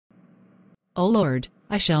O Lord,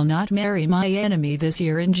 I shall not marry my enemy this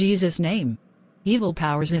year in Jesus' name. Evil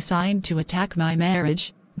powers assigned to attack my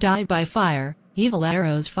marriage, die by fire. Evil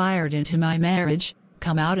arrows fired into my marriage,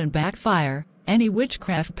 come out and backfire. Any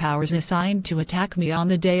witchcraft powers assigned to attack me on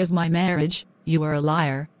the day of my marriage, you are a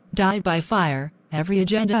liar, die by fire. Every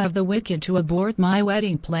agenda of the wicked to abort my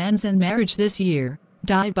wedding plans and marriage this year,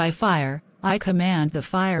 die by fire. I command the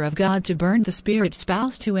fire of God to burn the spirit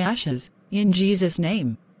spouse to ashes, in Jesus'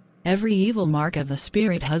 name. Every evil mark of the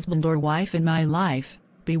spirit husband or wife in my life,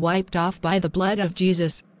 be wiped off by the blood of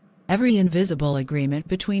Jesus. Every invisible agreement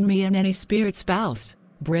between me and any spirit spouse,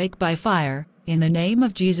 break by fire, in the name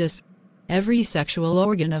of Jesus. Every sexual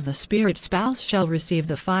organ of the spirit spouse shall receive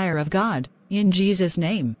the fire of God, in Jesus'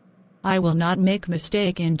 name. I will not make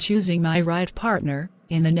mistake in choosing my right partner,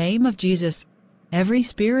 in the name of Jesus. Every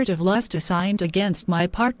spirit of lust assigned against my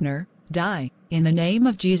partner, die, in the name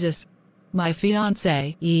of Jesus. My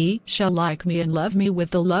fiancé shall like me and love me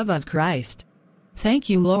with the love of Christ. Thank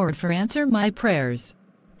you, Lord, for answer my prayers.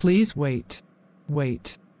 Please wait.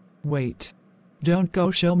 Don't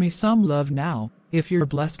go, show me some love now. If you're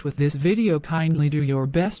blessed with this video, kindly do your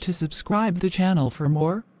best to subscribe the channel for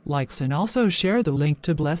more likes and also share the link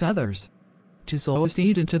to bless others. To sow a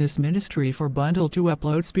seed into this ministry for Bundle to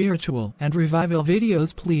upload spiritual and revival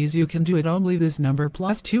videos, please, you can do it only this number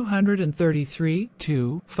 +233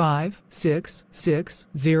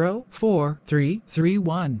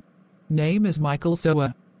 256604331. Name is Michael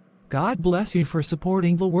Soa. God bless you for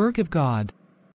supporting the work of God.